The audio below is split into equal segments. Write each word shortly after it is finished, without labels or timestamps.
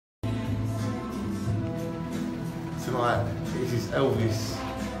tonight. It is Elvis'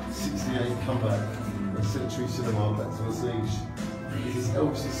 68 comeback at Century Cinema back to the siege. It is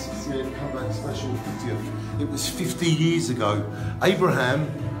Elvis' 68 comeback special 50th. It was 50 years ago. Abraham,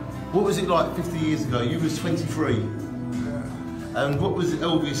 what was it like 50 years ago? You was 23. And what was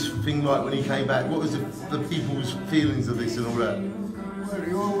Elvis' thing like when he came back? What was the people's feelings of this and all that? Well,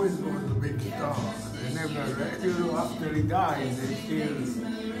 he always was a big star. They never, even after he died, they still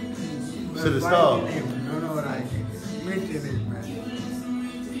a star. him, you know what I mean? Mention him,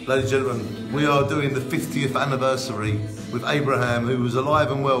 man. Ladies and gentlemen, we are doing the 50th anniversary with Abraham, who was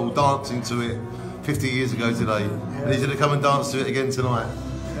alive and well, dancing to it 50 years ago today. Yeah. And he's going to come and dance to it again tonight.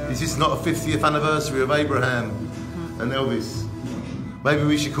 Yeah. Is this not a 50th anniversary of Abraham and Elvis? Maybe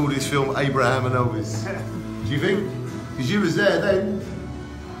we should call this film Abraham and Elvis. Do you think? Because you was there then,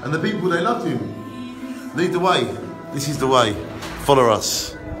 and the people, they loved him. Lead the way. This is the way. Follow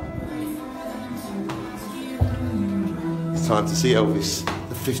us. It's time to see Elvis.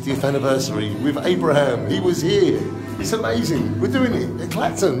 The 50th anniversary with Abraham. He was here. It's amazing. We're doing it at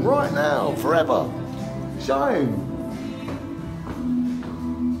Clacton right now, forever. Shine.